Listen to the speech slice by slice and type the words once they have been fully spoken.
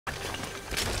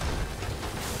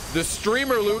The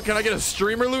streamer loot. Can I get a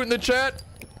streamer loot in the chat?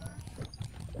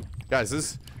 Guys,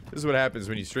 this is what happens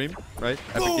when you stream, right?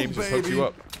 Epic Games just hooks you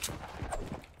up.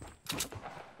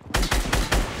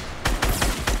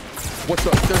 What's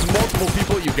up? There's multiple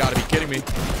people. You gotta be kidding me.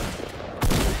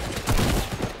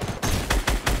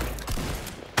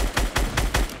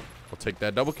 I'll take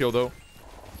that double kill, though.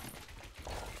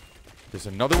 There's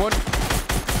another one.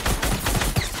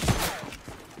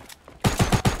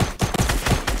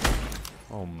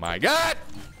 Oh my god!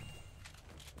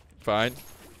 Fine.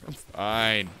 I'm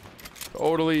fine.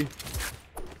 Totally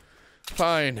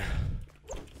fine.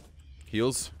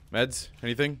 Heals? Meds?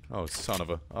 Anything? Oh, son of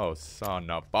a. Oh, son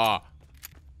of a.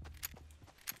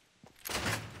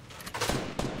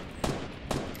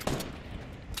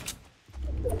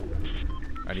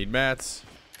 I need mats.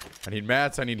 I need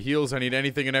mats. I need heals. I need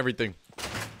anything and everything.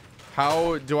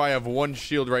 How do I have 1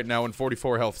 shield right now and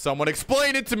 44 health? Someone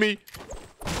explain it to me!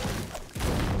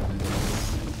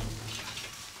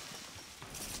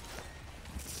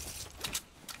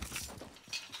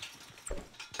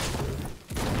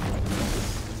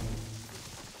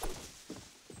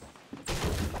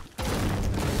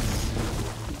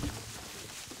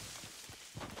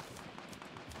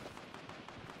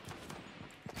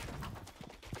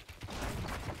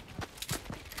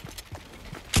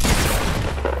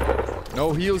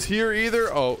 No heals here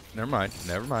either. Oh, never mind.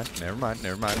 Never mind. Never mind.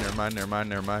 Never mind. Never mind. Never mind.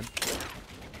 Never mind.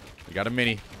 We got a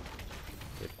mini.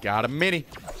 We got a mini.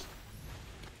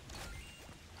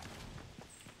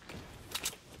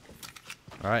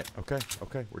 All right. Okay.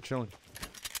 Okay. We're chilling.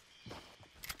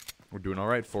 We're doing all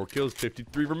right. 4 kills,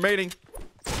 53 remaining.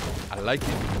 I like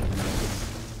it.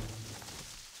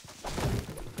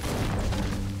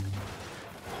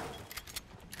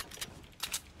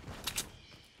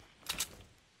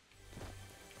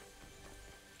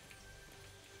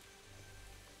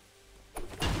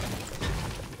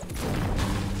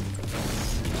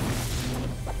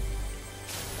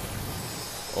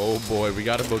 Oh boy, we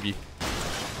got a boogie.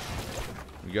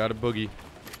 We got a boogie.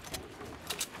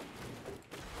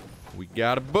 We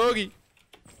got a boogie.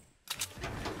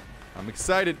 I'm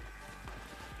excited.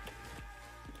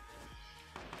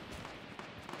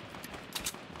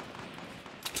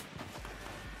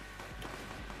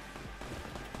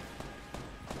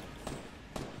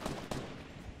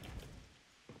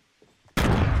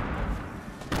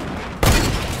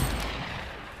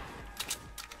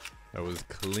 That was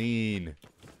clean.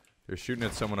 They're shooting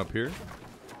at someone up here.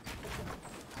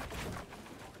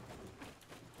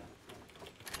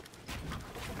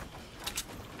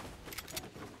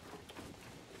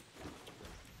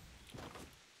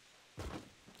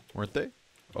 Weren't they?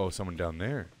 Oh, someone down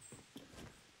there.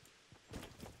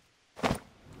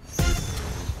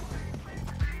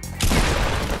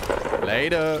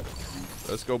 Later.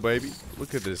 Let's go, baby.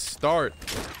 Look at this start.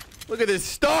 Look at this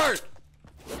start.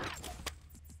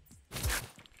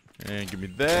 And give me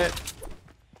that.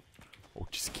 Oh,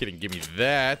 just kidding. Give me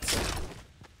that.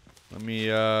 Let me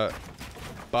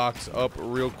box up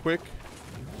real quick.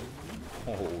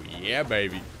 Oh, yeah,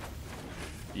 baby.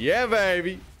 Yeah,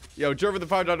 baby. Yo, Joe for the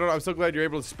 $5 donut. I'm so glad you're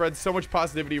able to spread so much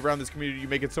positivity around this community. You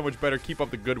make it so much better. Keep up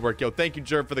the good work. Yo, thank you,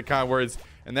 Jerv, for the kind words.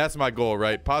 And that's my goal,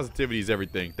 right? Positivity is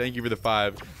everything. Thank you for the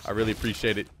 5. I really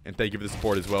appreciate it. And thank you for the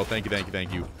support as well. Thank you, thank you,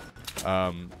 thank you.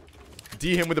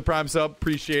 D him with the prime sub.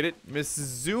 Appreciate it. Miss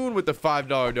Zune with the $5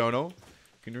 dono.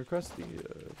 Can you request the...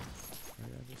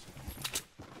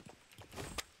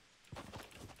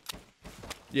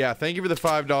 Yeah, thank you for the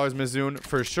 $5, Miss Zune.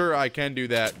 For sure, I can do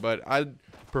that. But I'd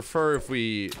prefer if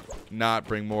we not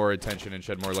bring more attention and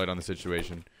shed more light on the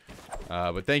situation.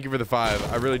 But thank you for the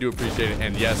 5. I really do appreciate it.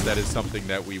 And yes, that is something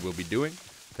that we will be doing.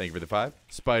 Thank you for the 5.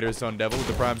 Spider Sun Devil with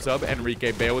the prime sub.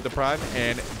 Enrique Bale with the prime.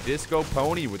 And Disco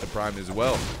Pony with the prime as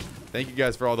well. Thank you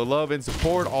guys for all the love and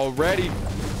support already.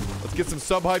 Let's get some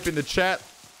sub hype in the chat.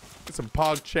 Get some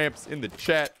Pog champs in the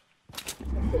chat.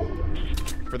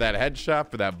 For that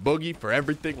headshot, for that boogie, for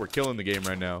everything. We're killing the game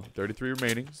right now. 33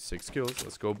 remaining. 6 kills.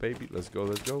 Let's go, baby. Let's go.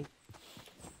 Let's go.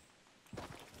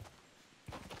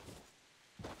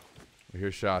 We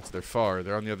hear shots. They're far.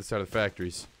 They're on the other side of the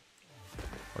factories.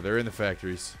 Or they're in the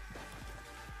factories.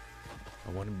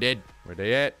 I want them dead. Where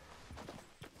they at?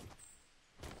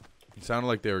 It sounded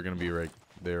like they were going to be right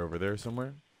there, over there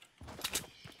somewhere.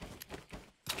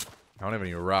 I don't have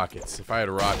any rockets. If I had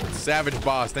a rocket. Savage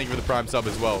Boss, thank you for the prime sub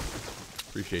as well.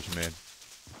 Appreciate you, man.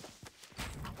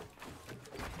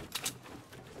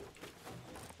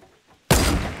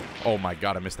 Oh my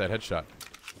god, I missed that headshot.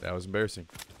 That was embarrassing.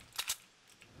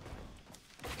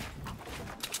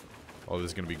 Oh, this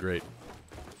is going to be great.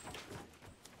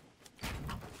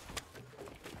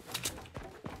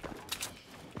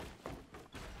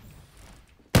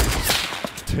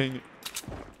 Dang it.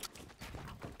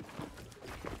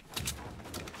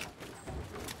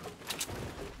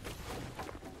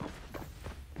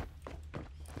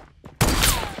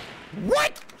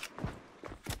 What?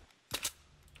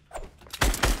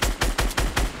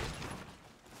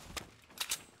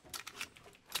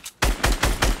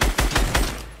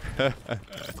 I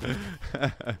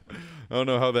don't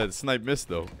know how that snipe missed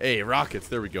though. Hey, rockets,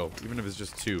 there we go. Even if it's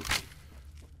just 2. If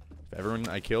everyone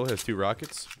I kill has 2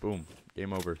 rockets, boom.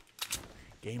 Game over.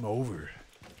 Game over.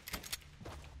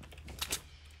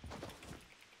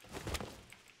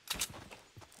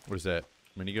 What is that?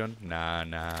 Minigun? Nah.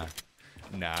 Nah.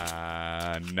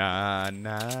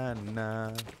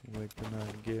 Where can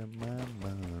I get my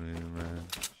money, man?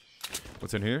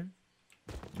 What's in here?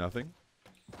 Nothing.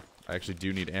 I actually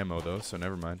do need ammo though, so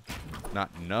never mind.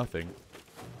 Not nothing.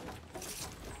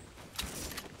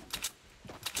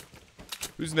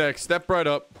 Who's next? Step right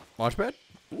up. Launchpad?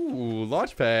 Ooh,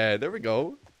 launchpad. There we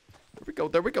go.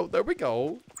 There we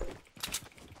go.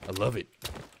 I love it.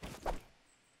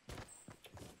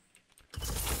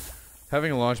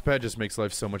 Having a launchpad just makes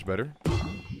life so much better.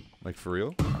 Like, for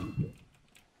real.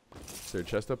 Is there a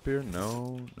chest up here?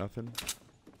 No, nothing.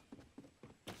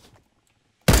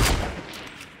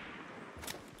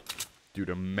 Dude,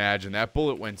 imagine. That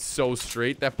bullet went so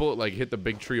straight. That bullet, like, hit the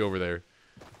big tree over there.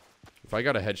 If I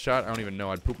got a headshot, I don't even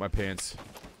know. I'd poop my pants.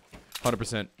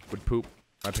 100% would poop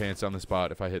my pants on the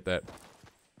spot if I hit that.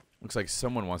 Looks like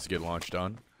someone wants to get launched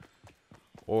on.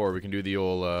 Or we can do the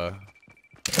old,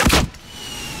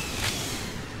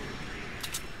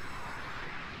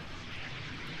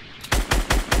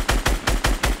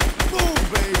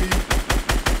 Move, baby!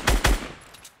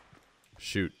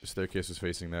 Shoot, the staircase was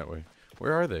facing that way.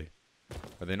 Where are they?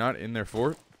 Are they not in their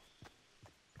fort?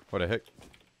 What the heck?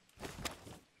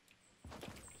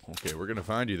 Okay, we're gonna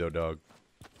find you though, dog.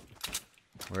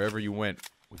 Wherever you went,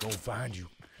 we're gonna find you.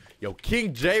 Yo,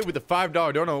 King J with the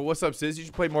 $5 dono. What's up, sis? You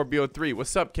should play more BO3.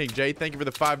 What's up, King J? Thank you for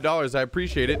the $5. I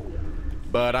appreciate it.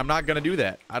 But I'm not gonna do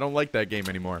that. I don't like that game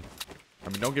anymore. I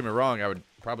mean, don't get me wrong. I would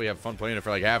probably have fun playing it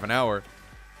for like half an hour.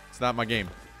 It's not my game.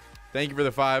 Thank you for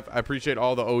the 5. I appreciate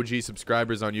all the OG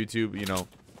subscribers on YouTube, you know,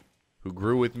 who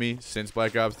grew with me since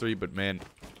Black Ops 3. But, man,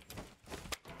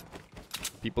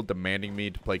 people demanding me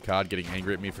to play COD, getting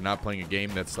angry at me for not playing a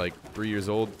game that's like 3 years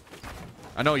old.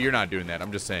 I know you're not doing that.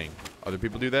 I'm just saying. Other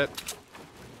people do that.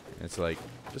 And it's like,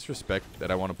 just respect that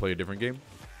I want to play a different game,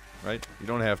 right? You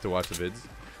don't have to watch the vids.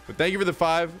 But thank you for the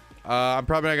 5. I'm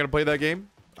probably not going to play that game.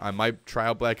 I might try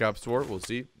out Black Ops 4. We'll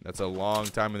see. That's a long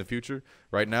time in the future.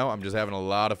 Right now, I'm just having a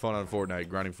lot of fun on Fortnite.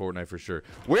 Grinding Fortnite for sure.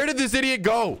 Where did this idiot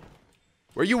go?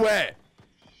 Where you at?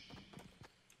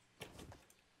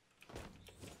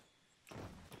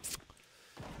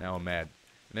 Now I'm mad.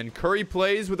 And then Curry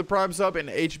plays with the Prime sub and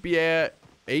HB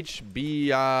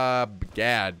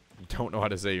Gad. Don't know how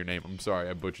to say your name. I'm sorry,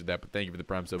 I butchered that, but thank you for the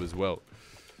Prime sub as well.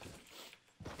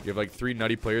 You have like 3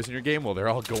 nutty players in your game? Well, they're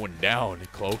all going down,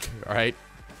 Cloak. All right?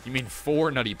 You mean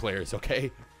 4 nutty players,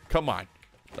 okay? Come on.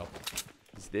 What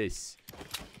is this?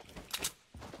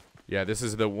 Yeah, this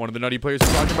is the one of the nutty players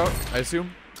we're talking about, I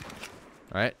assume.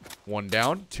 All right. 1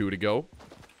 down, 2 to go.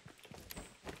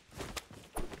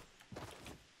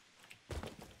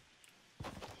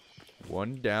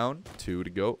 One down, 2 to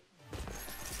go.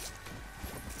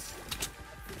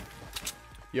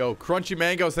 Yo, Crunchy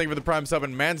Mangoes, thank you for the Prime sub.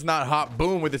 And Man's Not Hot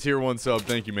Boom with the tier 1 sub.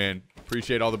 Thank you, man.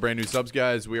 Appreciate all the brand new subs,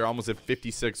 guys. We are almost at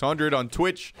 5,600 on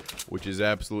Twitch, which is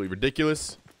absolutely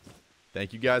ridiculous.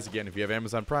 Thank you, guys. Again, if you have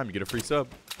Amazon Prime, you get a free sub.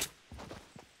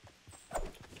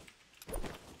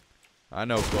 I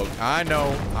know, Cloak. I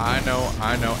know.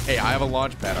 Hey, I have a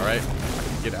launch pad, all right?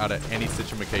 I can get out of any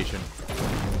situation.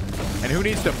 And who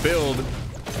needs to build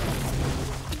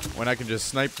when I can just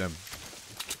snipe them?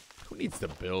 Who needs to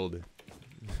build?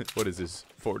 What is this?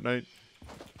 Fortnite?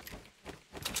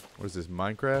 What is this?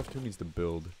 Minecraft? Who needs to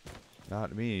build?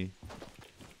 Not me.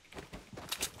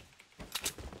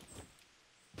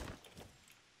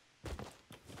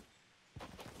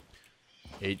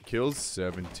 Eight kills,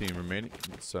 17 remaining.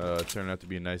 It's turning out to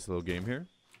be a nice little game here.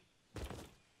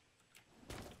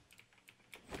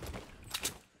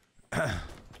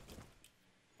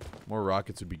 More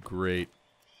rockets would be great.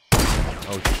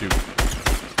 Oh, shoot.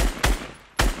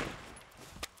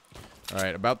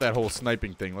 Alright, about that whole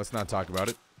sniping thing, let's not talk about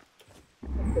it.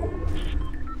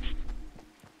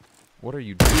 What are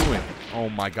you doing? Oh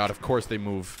my god, of course they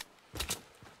move.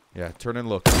 Yeah, turn and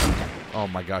look. Oh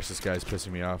my gosh, this guy's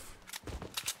pissing me off.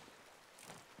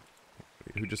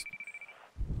 Wait, who just...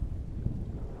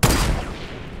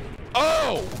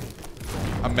 Oh!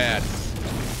 I'm mad.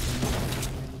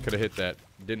 Could have hit that.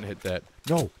 Didn't hit that.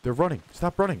 No, they're running.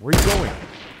 Stop running. Where are you going?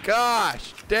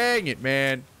 gosh. Dang it,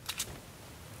 man.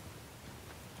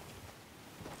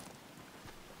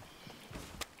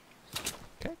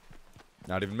 Okay.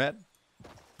 Not even mad.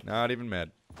 Not even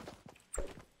mad.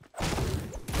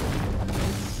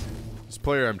 This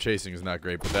player I'm chasing is not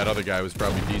great, but that other guy was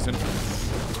probably decent.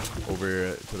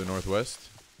 Over to the northwest.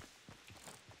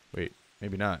 Wait,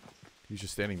 maybe not. He's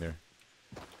just standing there.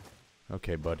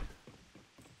 Okay, bud.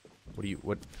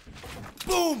 What?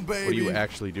 Boom, baby! What are you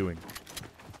actually doing?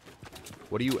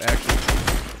 What are you actually...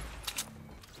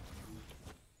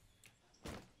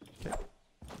 Okay.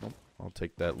 Well, I'll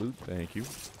take that loot. Thank you.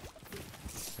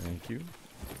 Thank you.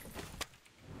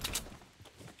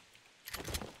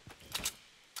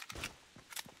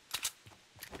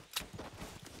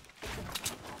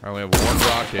 I only have one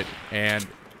rocket, and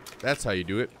that's how you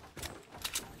do it.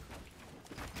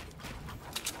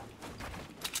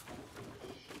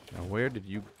 Now, where did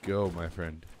you go, my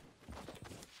friend?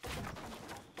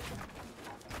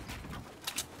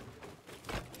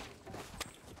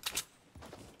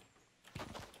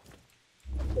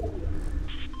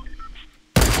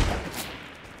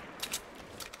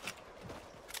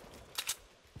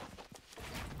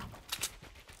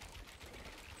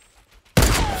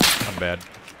 I'm bad.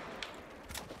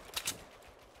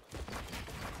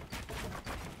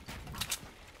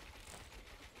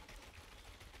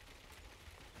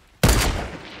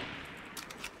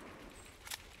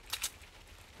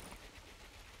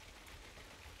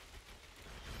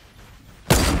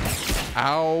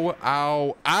 Ow,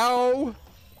 ow, ow!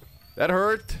 That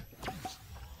hurt.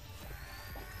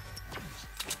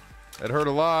 That hurt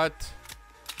a lot.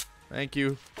 Thank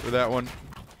you for that one.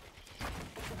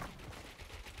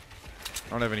 I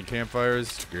don't have any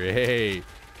campfires. Great.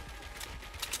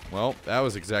 Well, that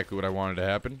was exactly what I wanted to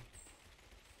happen.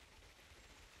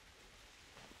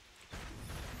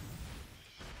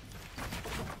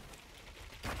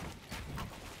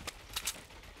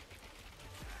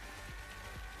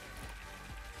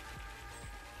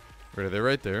 Where are they?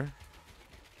 Right there.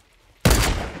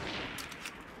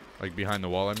 Like behind the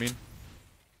wall, I mean.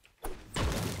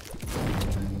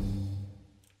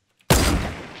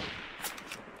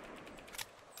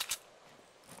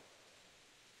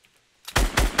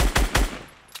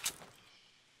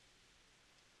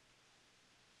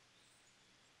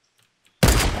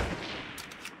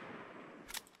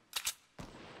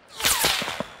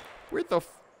 Where the f...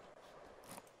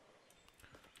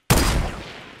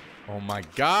 Oh my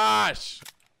gosh!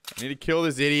 I need to kill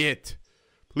this idiot.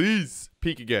 Please.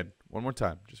 Peek again. One more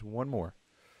time. Just one more.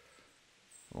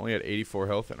 I'm only at 84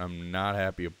 health and I'm not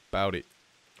happy about it.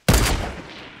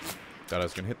 Thought I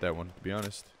was going to hit that one, to be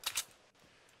honest.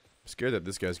 I'm scared that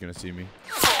this guy's going to see me.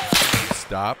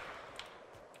 Stop.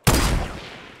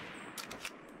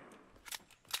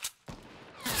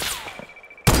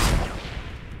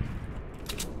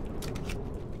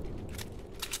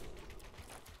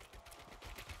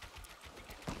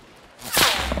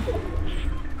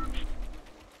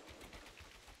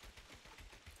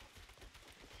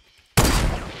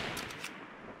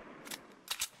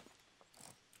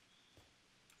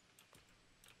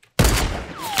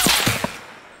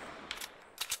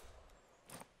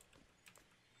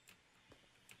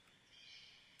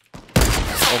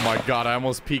 Oh my god, I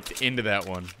almost peeked into that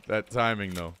one. That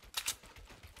timing, though.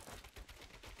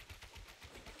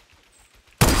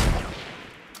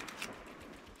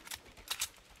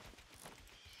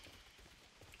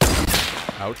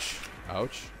 Ouch.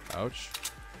 Ouch. Ouch.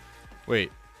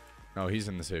 Wait. No, he's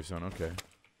in the safe zone. Okay.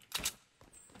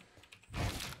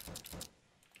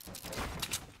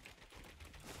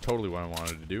 Totally what I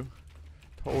wanted to do.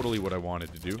 Totally what I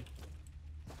wanted to do.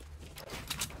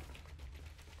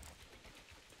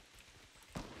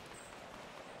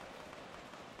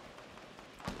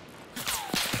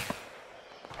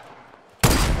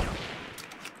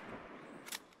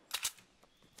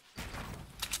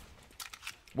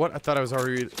 What? I thought I was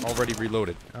already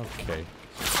reloaded. Okay.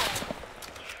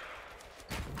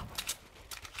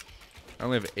 I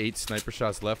only have 8 sniper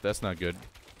shots left. That's not good.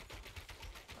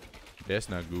 That's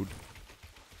not good.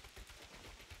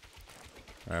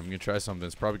 Alright, I'm gonna try something.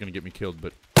 It's probably gonna get me killed,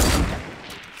 but...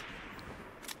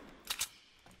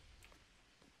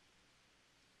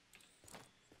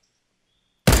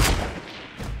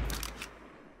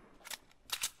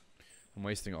 I'm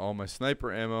wasting all my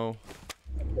sniper ammo.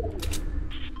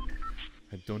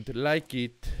 I don't like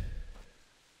it.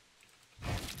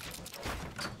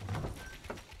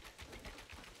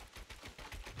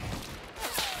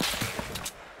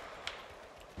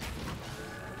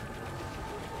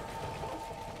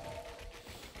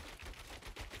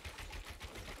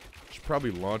 Should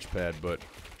probably launch pad, but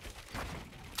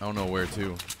I don't know where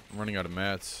to. I'm running out of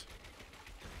mats.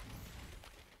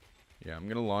 Yeah, I'm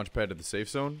gonna launch pad to the safe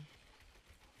zone.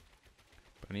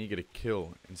 But I need to get a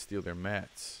kill and steal their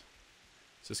mats.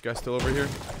 Is this guy still over here?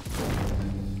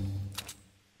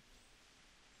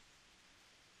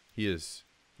 He is.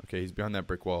 Okay, he's behind that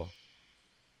brick wall.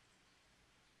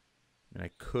 And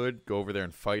I could go over there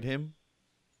and fight him.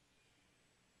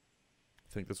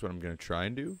 I think that's what I'm going to try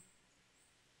and do.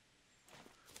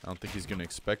 I don't think he's going to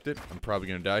expect it. I'm probably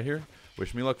going to die here.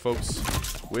 Wish me luck, folks.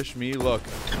 Wish me luck.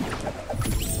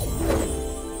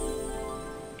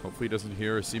 Hopefully he doesn't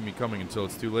hear or see me coming until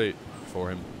it's too late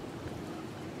for him.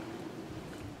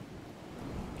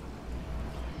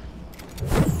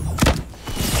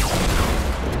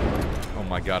 Oh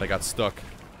my god, I got stuck.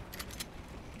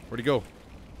 Where'd he go?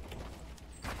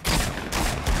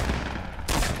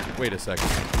 Wait a second.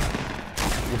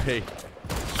 Wait.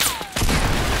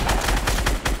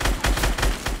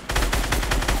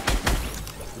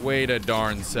 Wait a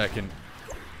darn second.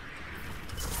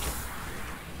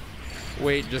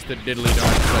 Wait just a diddly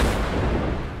darn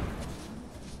second.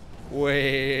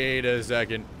 Wait a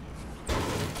second.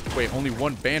 Wait, only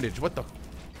one bandage. What the?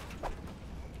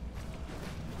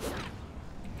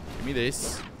 Give me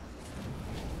this.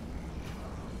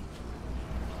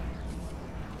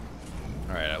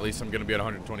 Alright, at least I'm going to be at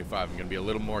 125. I'm going to be a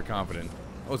little more confident.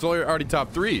 Oh, it's already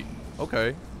top 3.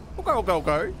 Okay.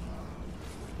 Okay.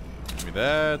 Give me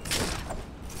that.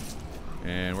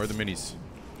 And where are the minis?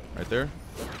 Right there?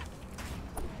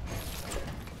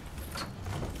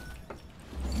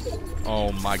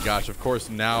 Oh my gosh, of course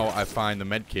now I find the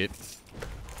med kit.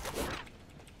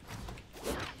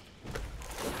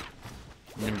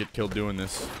 I'm gonna get killed doing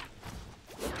this.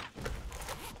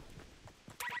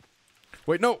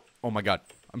 Wait, no! Oh my god,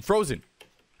 I'm frozen.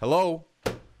 Hello?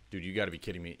 Dude, you gotta be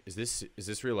kidding me. Is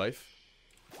this real life?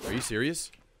 Are you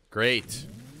serious? Great.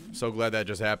 So glad that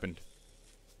just happened.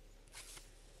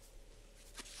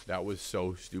 That was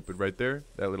so stupid right there.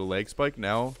 That little leg spike.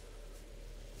 Now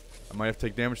I might have to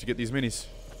take damage to get these minis.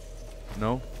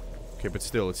 No? Okay, but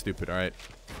still, it's stupid. Alright.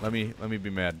 Let me be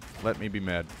mad. Let me be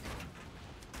mad.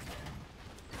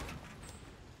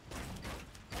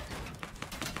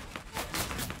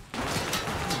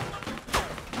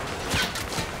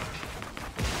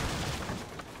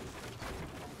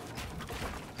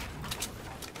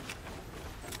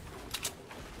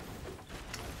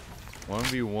 One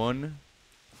v1.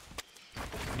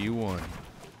 v1.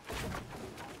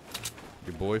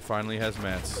 Your boy finally has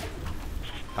mats.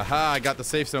 Haha, I got the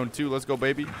safe zone too. Let's go,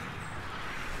 baby.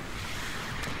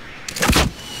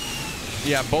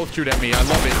 Yeah, both shoot at me. I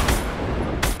love it.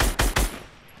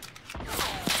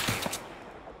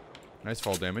 Nice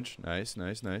fall damage. Nice,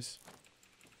 nice, nice.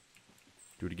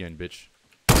 Do it again, bitch.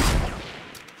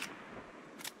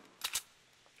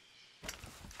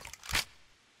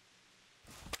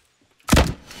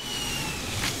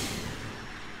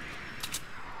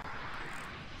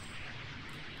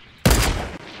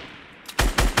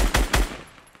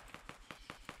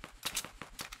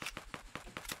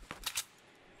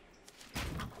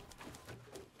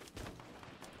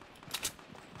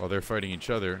 While they're fighting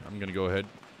each other, I'm going to go ahead,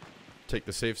 take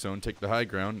the safe zone, take the high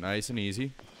ground, nice and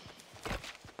easy.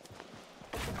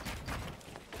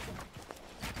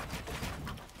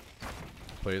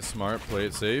 Play it smart, play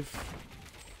it safe.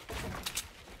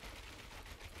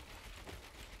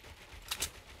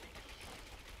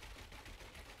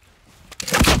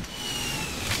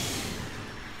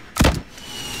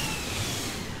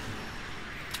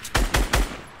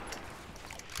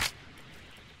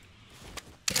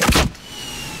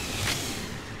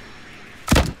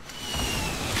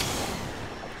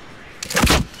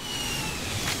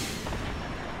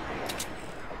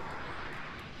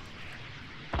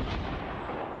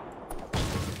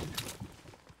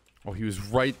 Oh, he was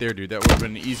right there, dude. That would have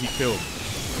been an easy kill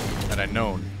had I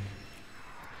known.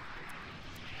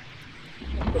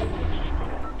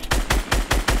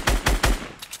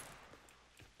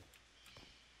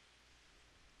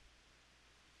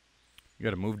 You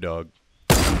gotta move, dog.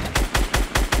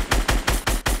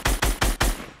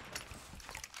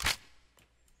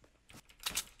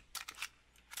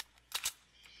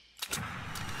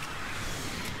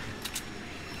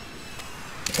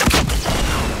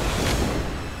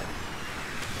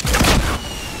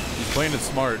 Playing it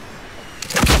smart.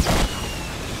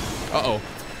 Uh-oh.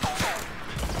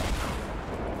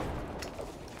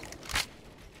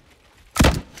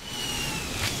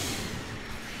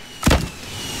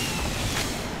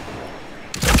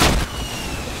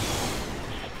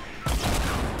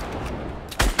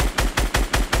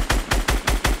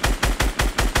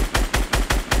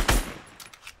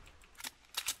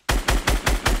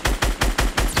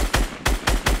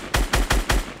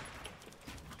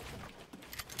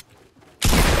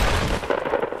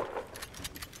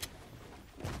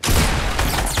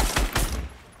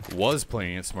 was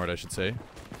playing it smart, I should say.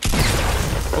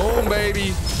 Boom,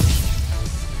 baby.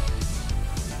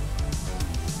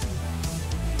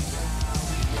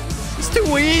 It's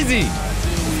too easy.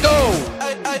 Go.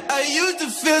 I used to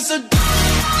feel so